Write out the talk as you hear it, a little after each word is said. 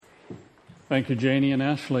Thank you, Janie and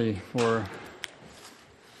Ashley, for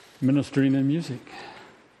ministering in music.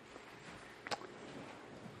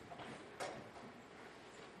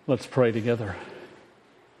 Let's pray together.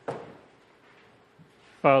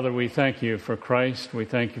 Father, we thank you for Christ. We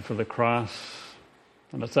thank you for the cross.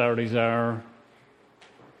 And it's our desire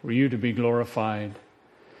for you to be glorified.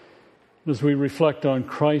 As we reflect on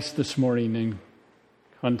Christ this morning in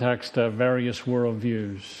context of various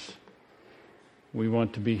worldviews, we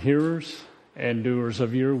want to be hearers and doers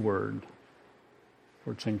of your word.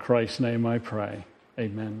 For it's in Christ's name I pray.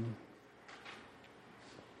 Amen.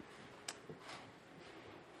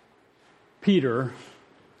 Peter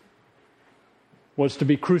was to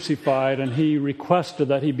be crucified, and he requested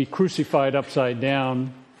that he be crucified upside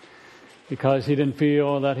down because he didn't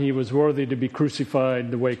feel that he was worthy to be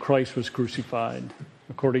crucified the way Christ was crucified,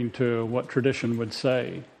 according to what tradition would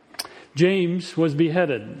say. James was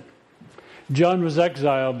beheaded. John was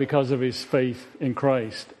exiled because of his faith in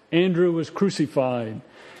Christ. Andrew was crucified.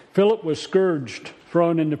 Philip was scourged,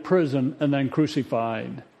 thrown into prison, and then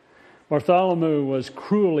crucified. Bartholomew was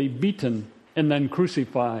cruelly beaten and then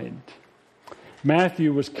crucified.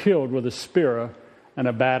 Matthew was killed with a spear and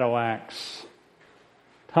a battle axe.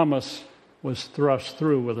 Thomas was thrust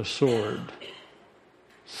through with a sword.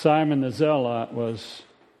 Simon the Zealot was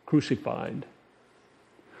crucified.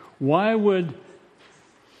 Why would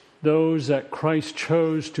those that Christ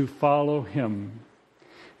chose to follow him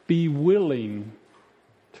be willing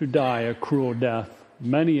to die a cruel death,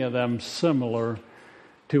 many of them similar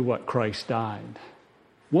to what Christ died?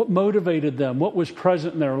 What motivated them? What was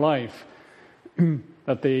present in their life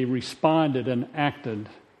that they responded and acted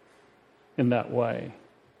in that way?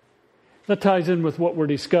 That ties in with what we're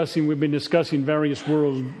discussing. We've been discussing various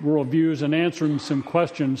worldviews and answering some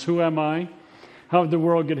questions. Who am I? How did the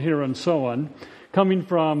world get here? And so on. Coming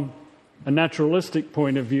from a naturalistic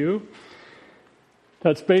point of view,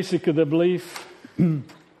 that's basically the belief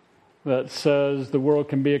that says the world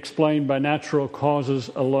can be explained by natural causes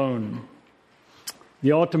alone.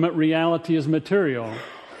 The ultimate reality is material,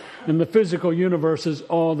 and the physical universe is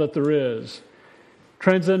all that there is.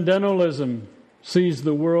 Transcendentalism sees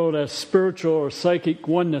the world as spiritual or psychic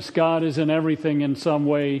oneness. God is in everything in some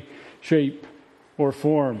way, shape, or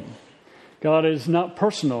form. God is not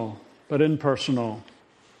personal, but impersonal.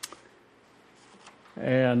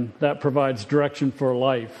 And that provides direction for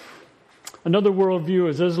life. Another worldview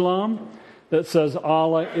is Islam that says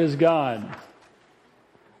Allah is God,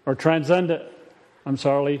 or transcendent,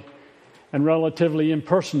 and relatively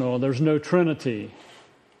impersonal. There's no Trinity.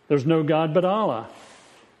 There's no God but Allah.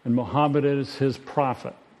 And Muhammad is his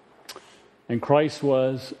prophet. And Christ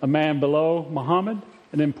was a man below Muhammad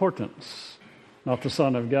in importance, not the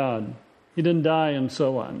Son of God. He didn't die, and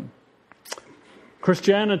so on.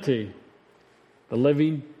 Christianity, the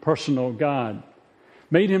living, personal God,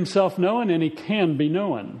 made himself known, and he can be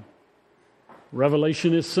known.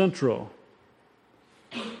 Revelation is central.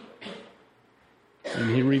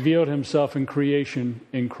 And he revealed himself in creation,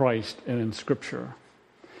 in Christ, and in Scripture.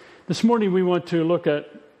 This morning we want to look at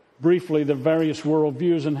briefly the various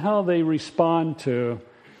worldviews and how they respond to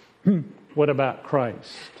what about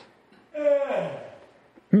Christ?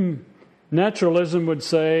 Naturalism would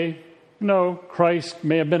say, no, Christ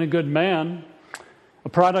may have been a good man, a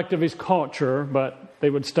product of his culture, but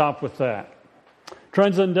they would stop with that.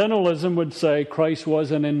 Transcendentalism would say Christ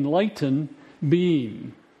was an enlightened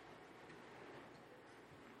being.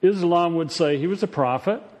 Islam would say he was a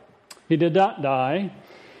prophet. He did not die.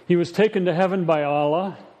 He was taken to heaven by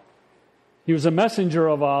Allah. He was a messenger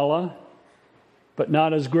of Allah, but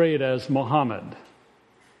not as great as Muhammad.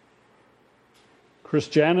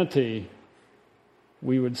 Christianity,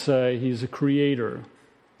 we would say he's a creator.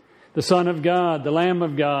 The Son of God, the Lamb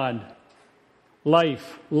of God,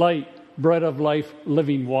 life, light, bread of life,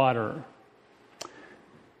 living water.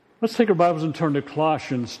 Let's take our Bibles and turn to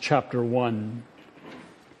Colossians chapter 1.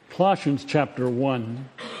 Colossians chapter 1.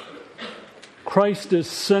 Christ is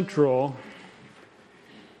central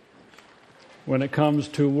when it comes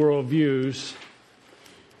to worldviews.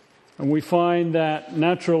 And we find that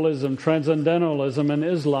naturalism, transcendentalism, and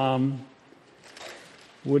Islam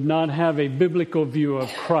would not have a biblical view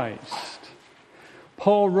of Christ.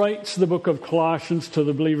 Paul writes the book of Colossians to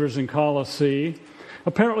the believers in Colossae.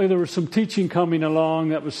 Apparently there was some teaching coming along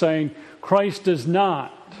that was saying Christ is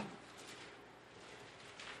not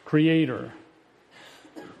creator.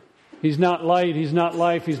 He's not light, he's not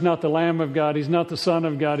life, he's not the Lamb of God, he's not the Son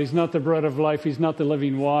of God, he's not the bread of life, he's not the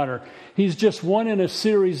living water. He's just one in a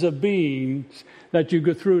series of beings that you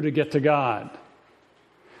go through to get to God.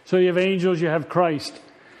 So you have angels, you have Christ.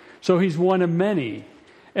 So he's one of many.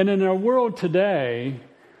 And in our world today,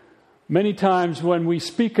 Many times when we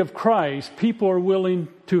speak of Christ, people are willing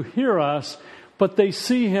to hear us, but they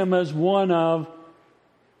see him as one of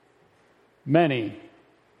many,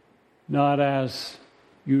 not as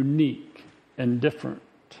unique and different.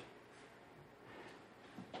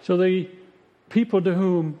 So the people to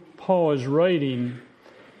whom Paul is writing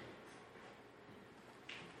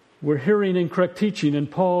were hearing incorrect teaching, and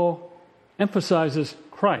Paul emphasizes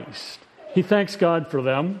Christ. He thanks God for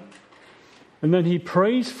them, and then he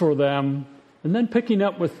prays for them, and then picking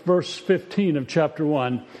up with verse 15 of chapter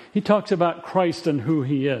 1, he talks about Christ and who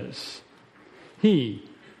he is. He,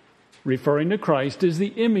 referring to Christ, is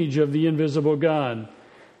the image of the invisible God,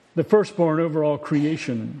 the firstborn over all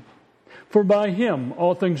creation. For by him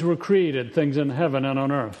all things were created, things in heaven and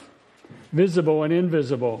on earth, visible and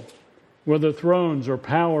invisible, whether thrones or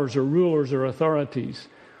powers or rulers or authorities.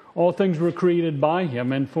 All things were created by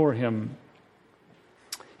him and for him.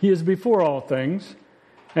 He is before all things,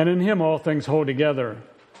 and in him all things hold together.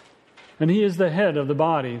 And he is the head of the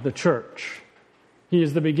body, the church. He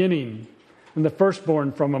is the beginning and the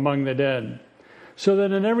firstborn from among the dead, so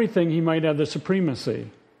that in everything he might have the supremacy.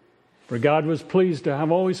 For God was pleased to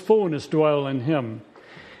have all his fullness dwell in him,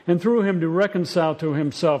 and through him to reconcile to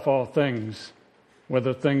himself all things,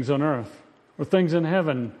 whether things on earth or things in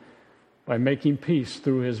heaven, by making peace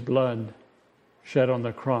through his blood shed on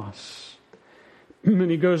the cross.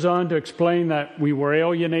 And he goes on to explain that we were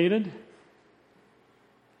alienated,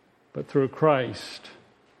 but through Christ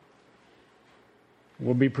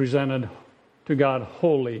we'll be presented to God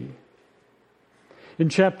holy. In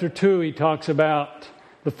chapter 2, he talks about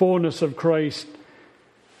the fullness of Christ,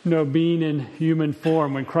 being in human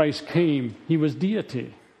form. When Christ came, he was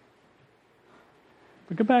deity.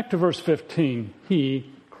 But go back to verse 15.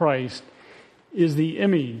 He, Christ, is the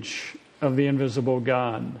image of the invisible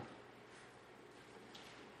God.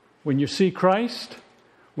 When you see Christ,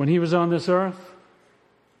 when he was on this earth,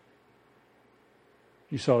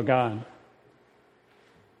 you saw God.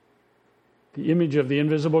 The image of the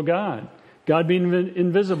invisible God. God being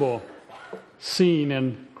invisible, seen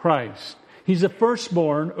in Christ. He's the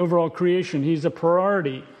firstborn over all creation. He's a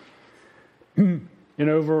priority in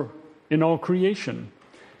all creation.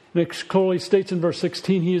 And it clearly states in verse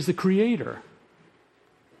 16, he is the creator.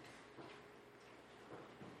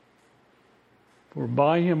 For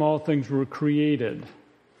by him all things were created.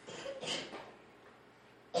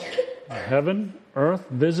 Heaven, earth,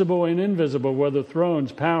 visible and invisible, whether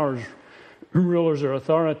thrones, powers, rulers, or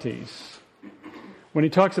authorities. When he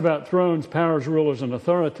talks about thrones, powers, rulers, and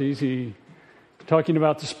authorities, he's talking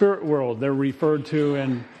about the spirit world. They're referred to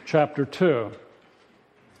in chapter 2.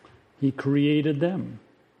 He created them.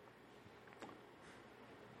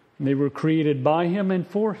 And they were created by him and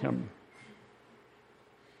for him.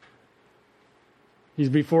 He's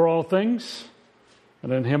before all things,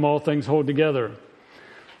 and in him all things hold together.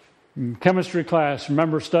 In chemistry class,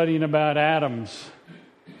 remember studying about atoms,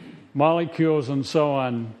 molecules, and so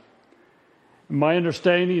on. My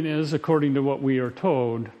understanding is, according to what we are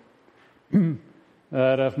told,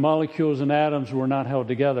 that if molecules and atoms were not held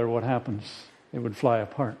together, what happens? They would fly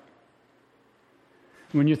apart.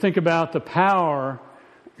 When you think about the power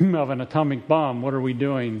of an atomic bomb, what are we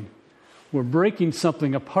doing? We're breaking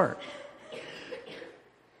something apart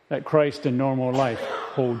that Christ in normal life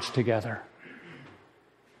holds together.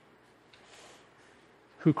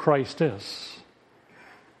 Who Christ is.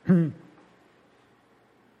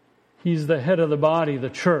 He's the head of the body, the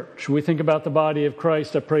church. We think about the body of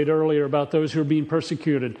Christ. I prayed earlier about those who are being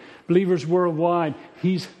persecuted. Believers worldwide.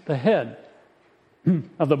 He's the head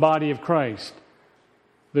of the body of Christ.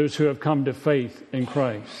 Those who have come to faith in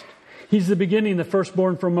Christ. He's the beginning, the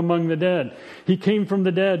firstborn from among the dead. He came from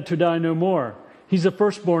the dead to die no more. He's the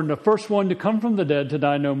firstborn, the first one to come from the dead to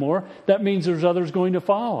die no more. That means there's others going to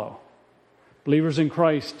follow. Believers in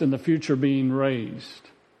Christ in the future being raised.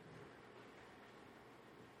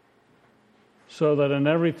 So that in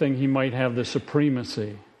everything he might have the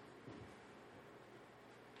supremacy.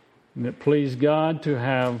 And it pleased God to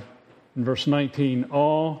have, in verse 19,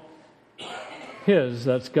 all his,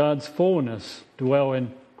 that's God's fullness, dwell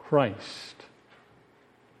in Christ.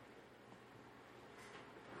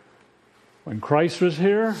 When Christ was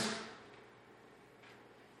here,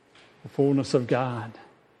 the fullness of God.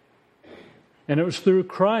 And it was through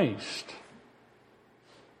Christ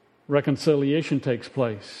reconciliation takes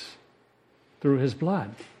place through his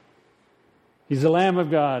blood. He's the Lamb of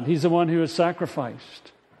God. He's the one who is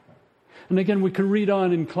sacrificed. And again, we can read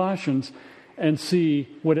on in Colossians and see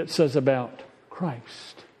what it says about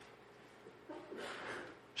Christ.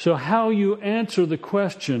 So how you answer the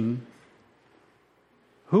question,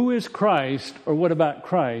 who is Christ, or what about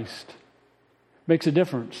Christ, makes a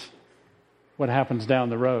difference what happens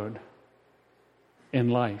down the road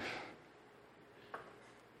in life.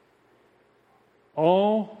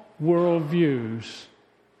 All worldviews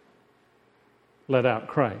let out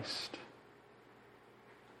Christ.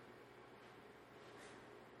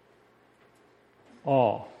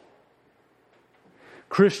 All.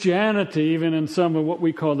 Christianity, even in some of what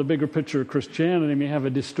we call the bigger picture of Christianity, may have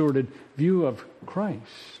a distorted view of Christ.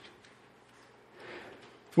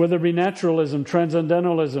 Whether it be naturalism,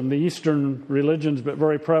 transcendentalism, the Eastern religions, but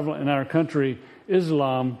very prevalent in our country,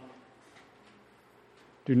 Islam,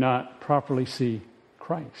 do not properly see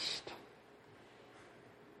Christ.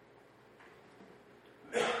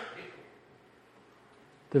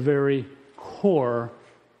 The very core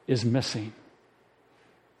is missing.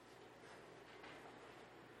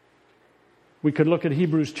 We could look at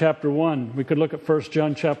Hebrews chapter 1. We could look at 1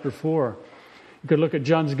 John chapter 4. We could look at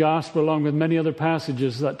John's gospel along with many other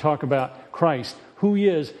passages that talk about Christ, who he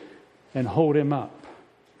is, and hold him up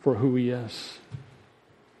for who he is.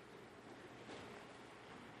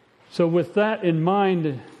 So with that in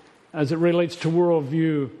mind, as it relates to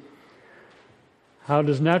worldview, how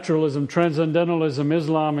does naturalism, transcendentalism,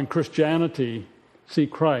 Islam, and Christianity see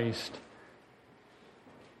Christ?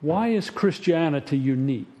 Why is Christianity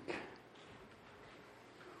unique?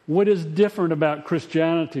 What is different about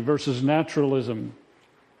Christianity versus naturalism,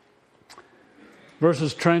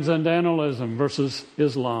 versus transcendentalism, versus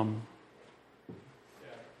Islam? Yeah.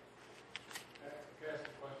 Can I ask a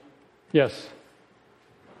question? Yes.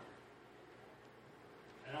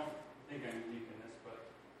 I don't think I'm unique in this, but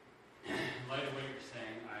in light of what you're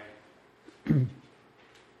saying, it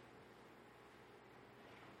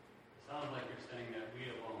sounds like you're saying that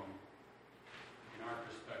we alone, in our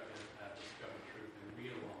perspective, have discovered truth, and we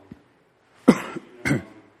alone, even alone, the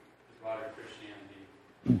broader Christianity,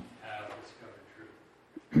 have discovered truth,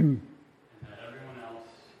 and that everyone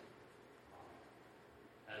else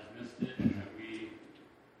has missed it, and that we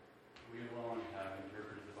alone have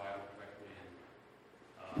interpreted the Bible correctly,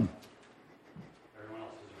 and everyone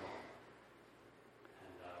else is wrong.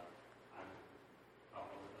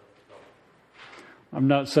 I'm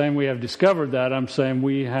not saying we have discovered that. I'm saying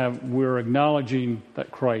we're acknowledging that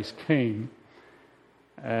Christ came.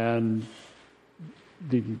 And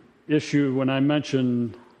the issue when I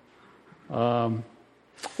mentioned, when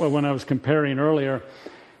I was comparing earlier,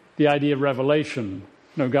 the idea of revelation.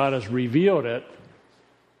 God has revealed it,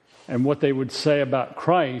 and what they would say about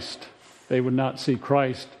Christ, they would not see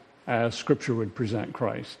Christ as Scripture would present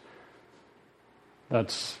Christ.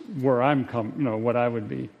 That's where I'm what I would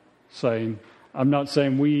be saying. I'm not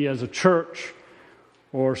saying we as a church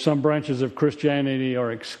or some branches of Christianity are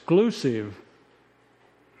exclusive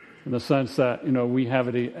in the sense that, we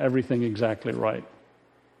have everything exactly right.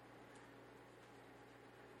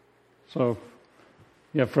 So,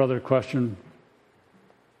 you have further question?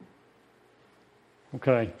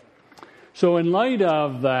 Okay. So in light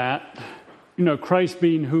of that, Christ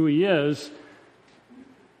being who he is,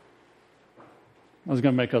 I was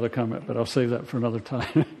going to make other comment, but I'll save that for another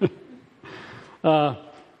time.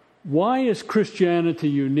 Why is Christianity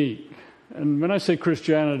unique? And when I say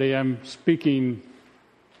Christianity, I'm speaking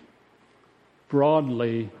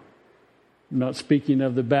broadly. I'm not speaking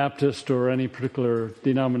of the Baptist or any particular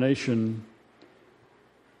denomination.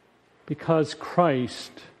 Because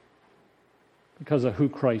of who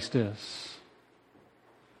Christ is.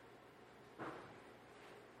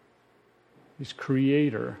 He's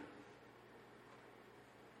creator.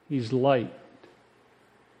 He's light.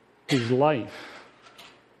 He's life.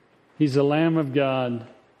 He's the Lamb of God.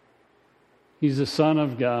 He's the Son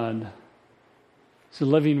of God. He's the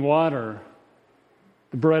living water,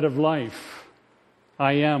 the bread of life.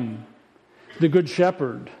 I am the Good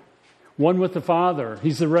Shepherd, one with the Father.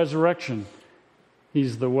 He's the resurrection.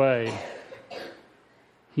 He's the way.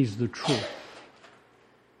 He's the truth.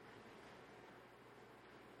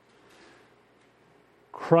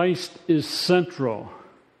 Christ is central.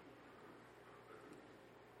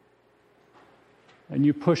 And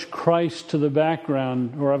you push Christ to the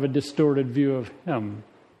background or have a distorted view of him.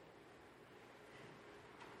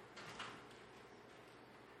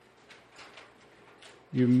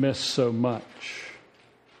 You miss so much.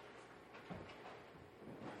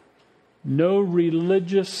 No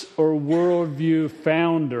religious or worldview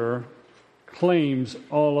founder claims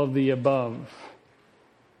all of the above.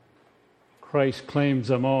 Christ claims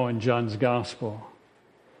them all in John's Gospel.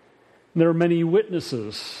 There are many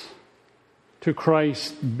witnesses to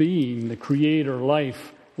Christ being the creator,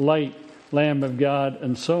 life, light, Lamb of God,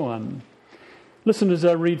 and so on. Listen as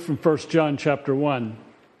I read from 1 John chapter 1.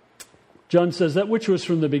 John says, "That which was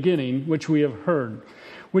from the beginning, which we have heard,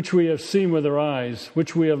 which we have seen with our eyes,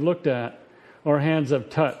 which we have looked at, our hands have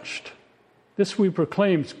touched. This we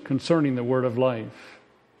proclaim concerning the word of life.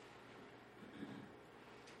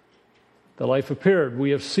 The life appeared.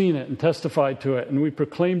 We have seen it and testified to it, and we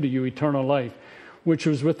proclaim to you eternal life, which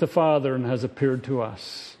was with the Father and has appeared to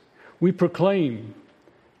us. We proclaim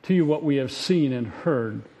to you what we have seen and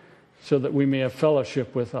heard, so that we may have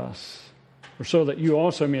fellowship with us, or so that you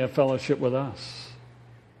also may have fellowship with us.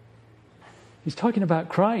 He's talking about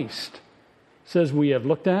Christ. He says, we have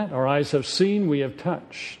looked at, our eyes have seen, we have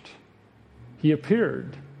touched. He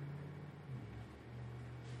appeared.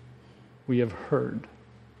 We have heard.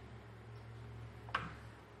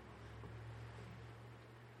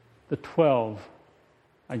 The 12,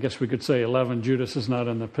 I guess we could say 11, Judas is not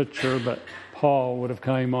in the picture, but Paul would have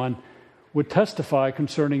come on, would testify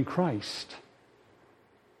concerning Christ,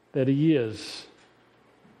 that he is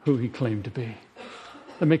who he claimed to be.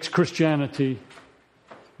 That makes Christianity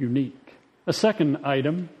unique. A second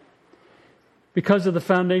item, because of the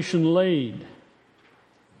foundation laid,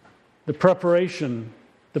 the preparation,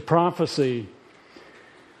 the prophecy,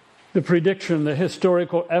 the prediction, the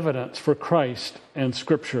historical evidence for Christ and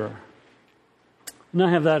Scripture. And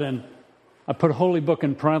I have that I put holy book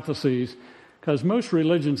in parentheses because most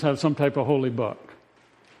religions have some type of holy book.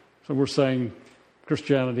 So we're saying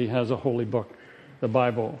Christianity has a holy book, the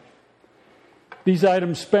Bible. These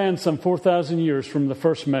items span some 4,000 years from the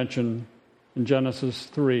first mention in Genesis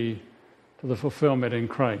 3 to the fulfillment in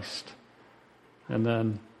Christ. And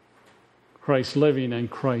then Christ living and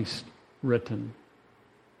Christ written.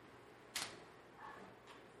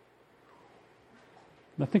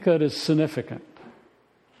 And I think that is significant.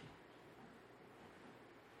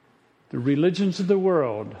 The religions of the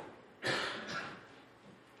world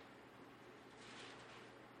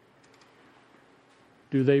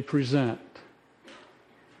do they present,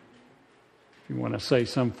 if you want to say,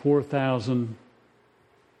 some 4,000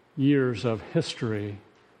 years of history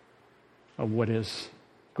of what is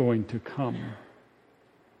going to come.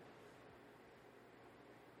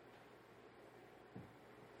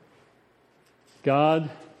 God,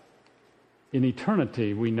 in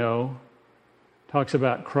eternity, we know, talks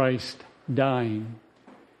about Christ dying.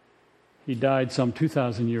 He died some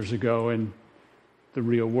 2,000 years ago in the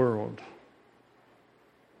real world.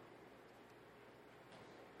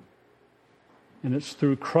 And it's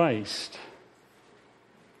through Christ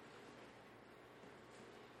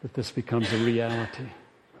that this becomes a reality.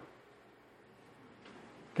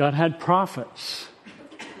 God had prophets.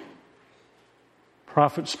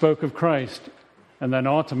 Prophets spoke of Christ, and then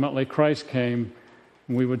ultimately Christ came.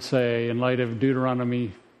 And we would say, in light of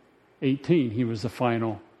Deuteronomy 18, he was the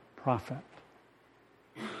final prophet.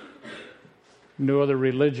 No other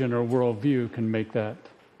religion or worldview can make that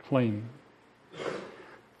claim.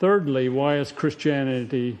 Thirdly, why is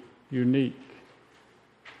Christianity unique?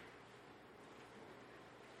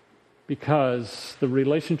 Because the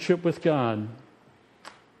relationship with God,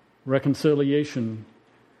 reconciliation,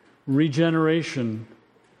 regeneration,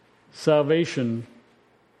 salvation,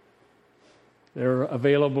 they're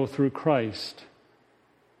available through Christ.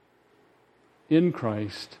 In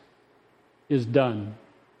Christ is done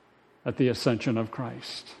at the ascension of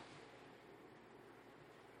Christ.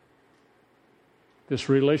 This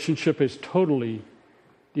relationship is totally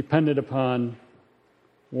dependent upon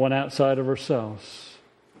one outside of ourselves.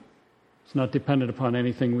 It's not dependent upon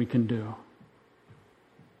anything we can do.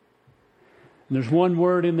 And there's one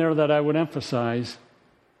word in there that I would emphasize: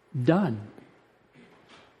 done.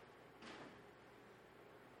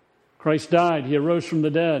 Christ died. He arose from the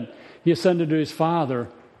dead. He ascended to his Father.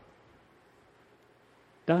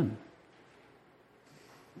 Done.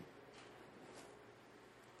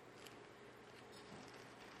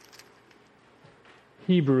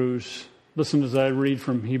 Hebrews, listen as I read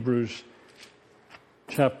from Hebrews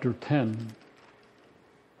chapter 10.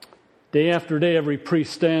 Day after day, every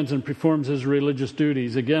priest stands and performs his religious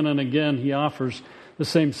duties. Again and again, he offers the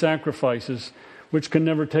same sacrifices, which can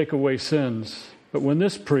never take away sins. But when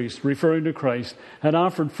this priest, referring to Christ, had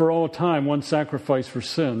offered for all time one sacrifice for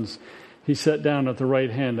sins, he sat down at the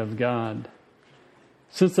right hand of God.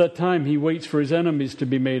 Since that time, he waits for his enemies to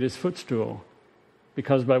be made his footstool,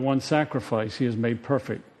 because by one sacrifice he has made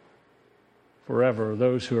perfect forever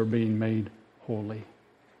those who are being made holy.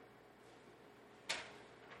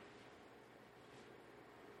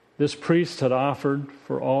 This priest had offered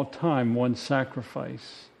for all time one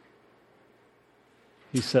sacrifice.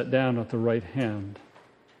 He sat down at the right hand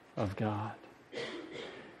of God.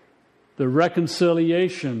 The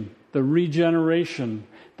reconciliation, the regeneration,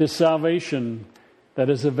 the salvation that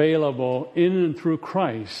is available in and through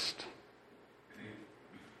Christ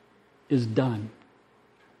is done.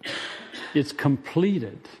 It's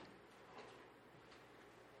completed.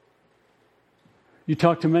 You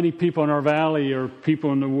talk to many people in our valley or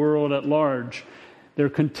people in the world at large, they're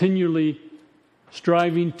continually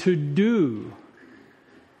striving to do,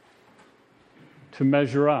 to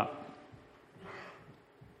measure up.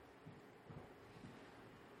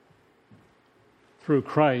 Through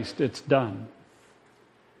Christ, it's done.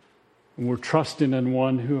 And we're trusting in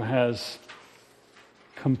one who has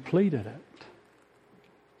completed it.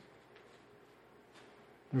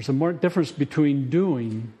 There's a marked difference between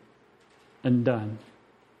doing and done.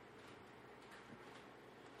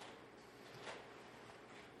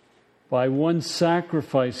 By one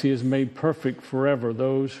sacrifice, He has made perfect forever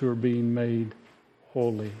those who are being made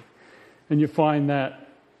holy. And you find that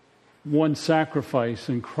one sacrifice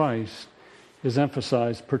in Christ is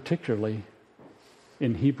emphasized particularly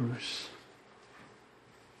in Hebrews.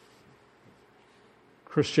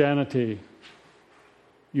 Christianity,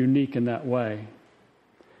 unique in that way.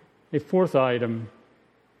 A fourth item,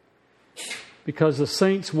 because the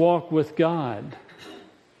saints walk with God,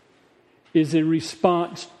 is a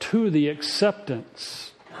response to the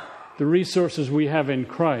acceptance, the resources we have in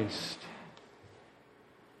Christ.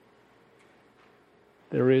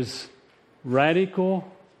 There is radical,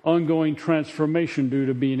 ongoing transformation due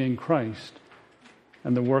to being in Christ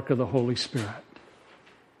and the work of the Holy Spirit.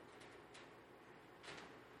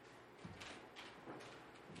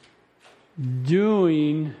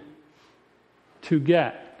 Doing to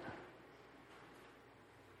get.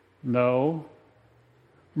 No.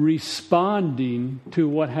 Responding to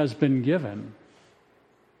what has been given.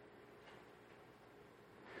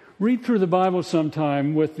 Read through the Bible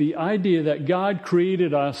sometime with the idea that God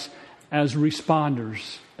created us as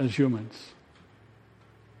responders, as humans.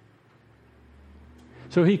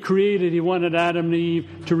 So He wanted Adam and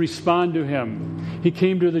Eve to respond to Him. He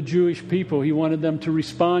came to the Jewish people. He wanted them to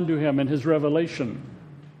respond to Him in His revelation.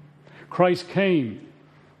 Christ came,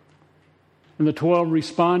 and the 12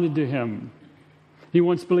 responded to Him. He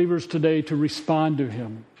wants believers today to respond to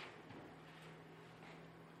Him.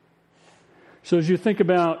 So as you think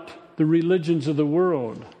about the religions of the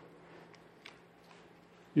world,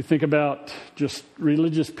 you think about just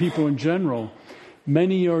religious people in general,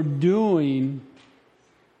 many are doing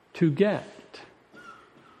to get.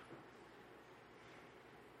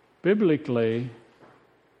 Biblically,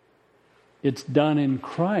 it's done in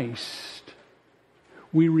Christ.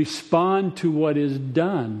 We respond to what is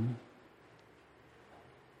done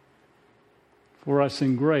for us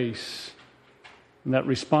in grace, and that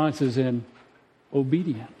response is in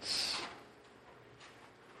obedience.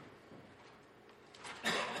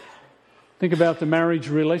 Think about the marriage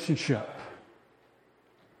relationship.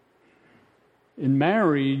 In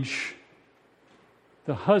marriage,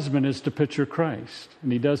 the husband is to picture Christ,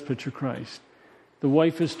 and he does picture Christ. The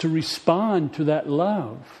wife is to respond to that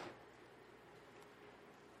love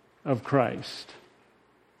of Christ.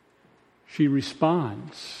 She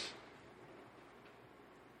responds.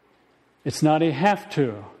 It's not a have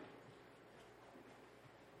to.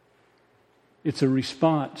 It's a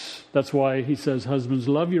response. That's why he says, husbands,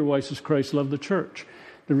 love your wives as Christ loved the church.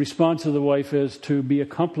 The response of the wife is to be a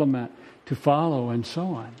complement, to follow, and so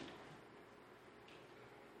on.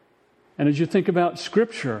 And as you think about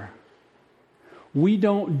Scripture, we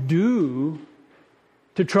don't do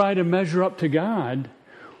to try to measure up to God.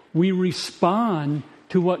 We respond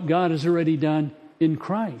to what God has already done in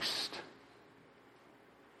Christ.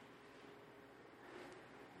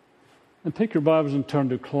 And take your Bibles and turn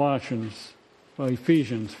to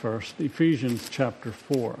Ephesians first. Ephesians chapter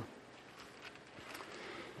 4.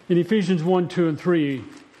 In Ephesians 1, 2, and 3,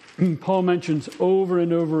 Paul mentions over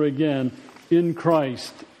and over again, in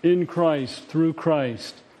Christ, through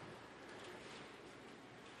Christ.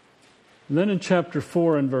 And then in chapter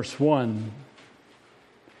 4 and verse 1,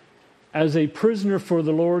 as a prisoner for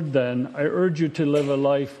the Lord then, I urge you to live a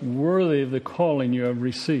life worthy of the calling you have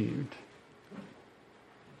received.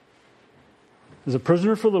 As a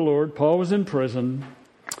prisoner for the Lord, Paul was in prison.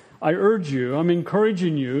 I urge you, I'm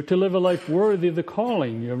encouraging you to live a life worthy of the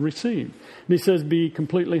calling you have received. And he says, be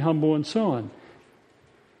completely humble and so on.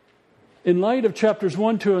 In light of chapters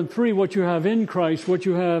 1, 2, and 3, what you have in Christ, what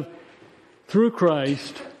you have through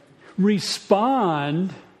Christ,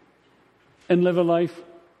 respond and live a life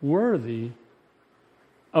worthy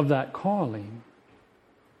of that calling.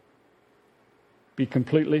 Be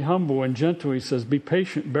completely humble and gentle, he says. Be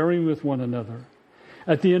patient, bearing with one another.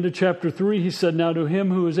 At the end of chapter 3, he said, now to Him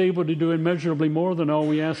who is able to do immeasurably more than all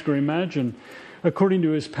we ask or imagine, according to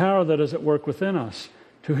His power that is at work within us,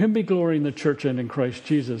 to Him be glory in the church and in Christ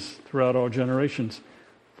Jesus throughout all generations,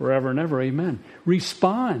 forever and ever. Amen.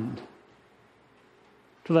 Respond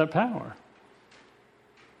to that power.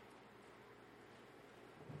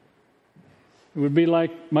 It would be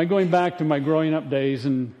like my going back to my growing up days,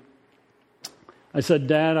 and I said,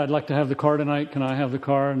 Dad, I'd like to have the car tonight. Can I have the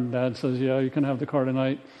car? And Dad says, yeah, you can have the car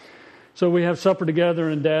tonight. So we have supper together,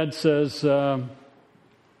 and Dad says, you're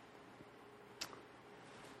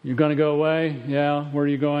going to go away? Yeah. Where are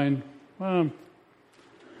you going? Well,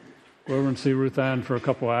 go over and see Ruth Ann for a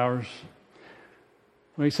couple hours.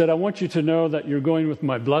 Well, he said, I want you to know that you're going with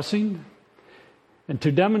my blessing. And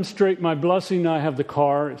to demonstrate my blessing, I have the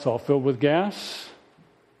car. It's all filled with gas.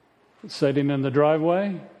 It's sitting in the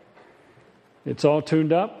driveway. It's all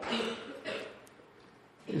tuned up.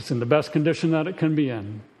 It's in the best condition that it can be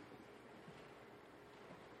in.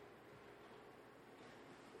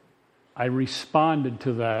 I responded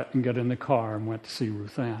to that and got in the car and went to see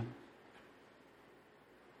Ruth Ann.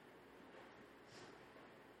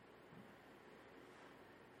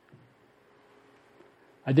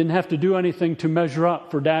 I didn't have to do anything to measure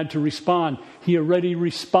up for Dad to respond. He already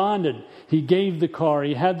responded. He gave the car.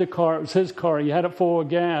 He had the car. It was his car. He had it full of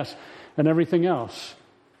gas and everything else.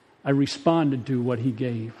 I responded to what he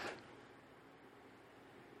gave.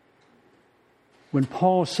 When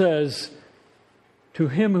Paul says, to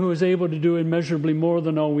him who is able to do immeasurably more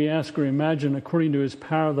than all we ask or imagine according to his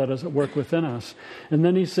power that is at work within us. And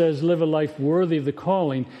then he says, live a life worthy of the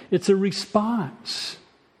calling. It's a response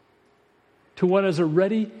to what has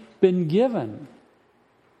already been given.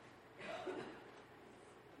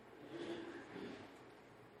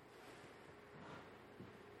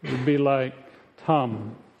 It would be like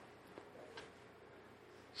Tom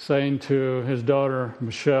saying to his daughter,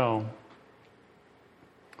 Michelle,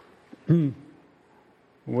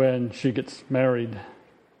 when she gets married,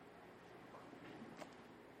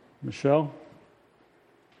 Michelle,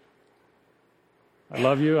 I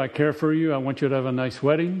love you, I care for you, I want you to have a nice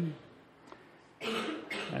wedding.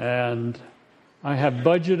 And I have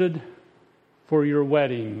budgeted for your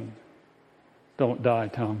wedding. Don't die,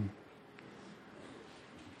 Tom.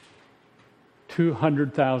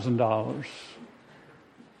 $200,000.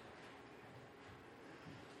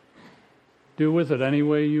 Do with it any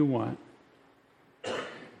way you want.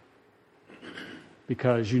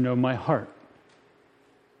 Because you know my heart.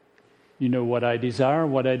 You know what I desire,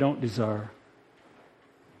 what I don't desire.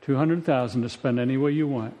 $200,000 to spend any way you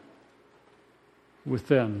want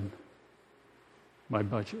within my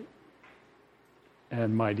budget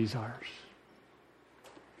and my desires.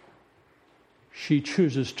 She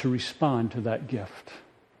chooses to respond to that gift.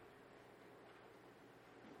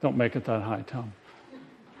 Don't make it that high, Tom.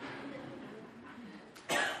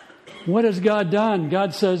 What has God done?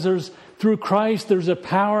 God says through Christ there's a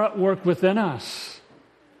power at work within us.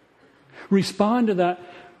 Respond to that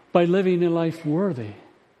by living a life worthy.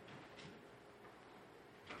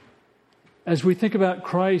 As we think about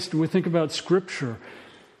Christ, we think about Scripture,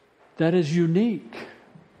 that is unique.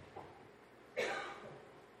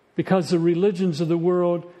 Because the religions of the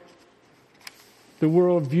world, the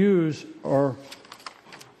worldviews are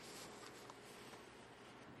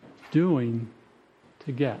doing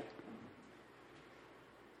to get.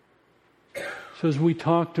 So as we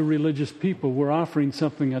talk to religious people, we're offering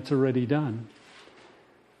something that's already done.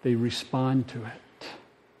 They respond to it.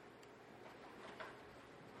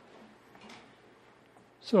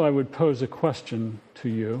 So I would pose a question to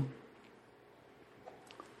you.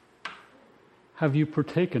 Have you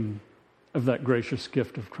partaken of that gracious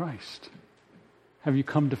gift of Christ? Have you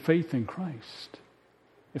come to faith in Christ?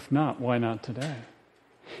 If not, why not today?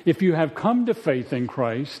 If you have come to faith in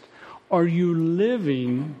Christ, are you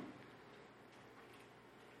living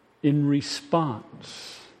in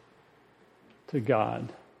response to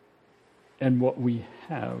God and what we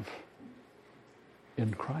have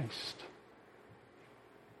in Christ?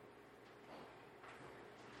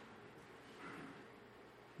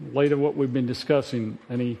 In light of what we've been discussing,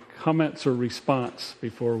 any comments or response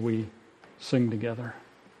before we sing together?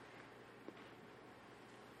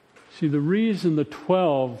 See, the reason the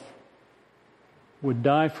 12 would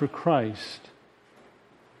die for Christ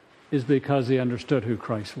is because they understood who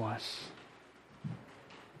Christ was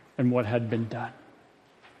and what had been done.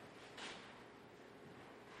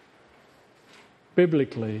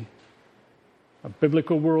 Biblically, a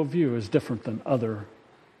biblical worldview is different than other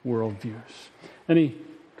worldviews. Any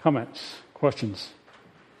comments, questions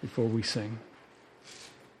before we sing?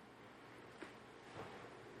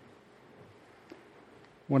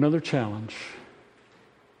 One other challenge.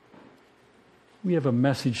 We have a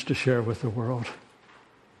message to share with the world.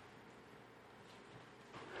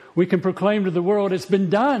 We can proclaim to the world it's been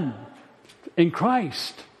done in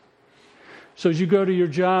Christ. So as you go to your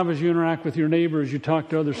job, as you interact with your neighbors, you talk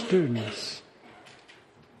to other students,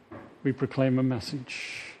 we proclaim a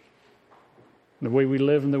message. the way we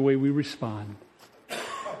live and the way we respond.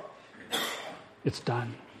 It's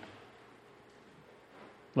done.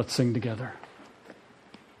 Let's sing together.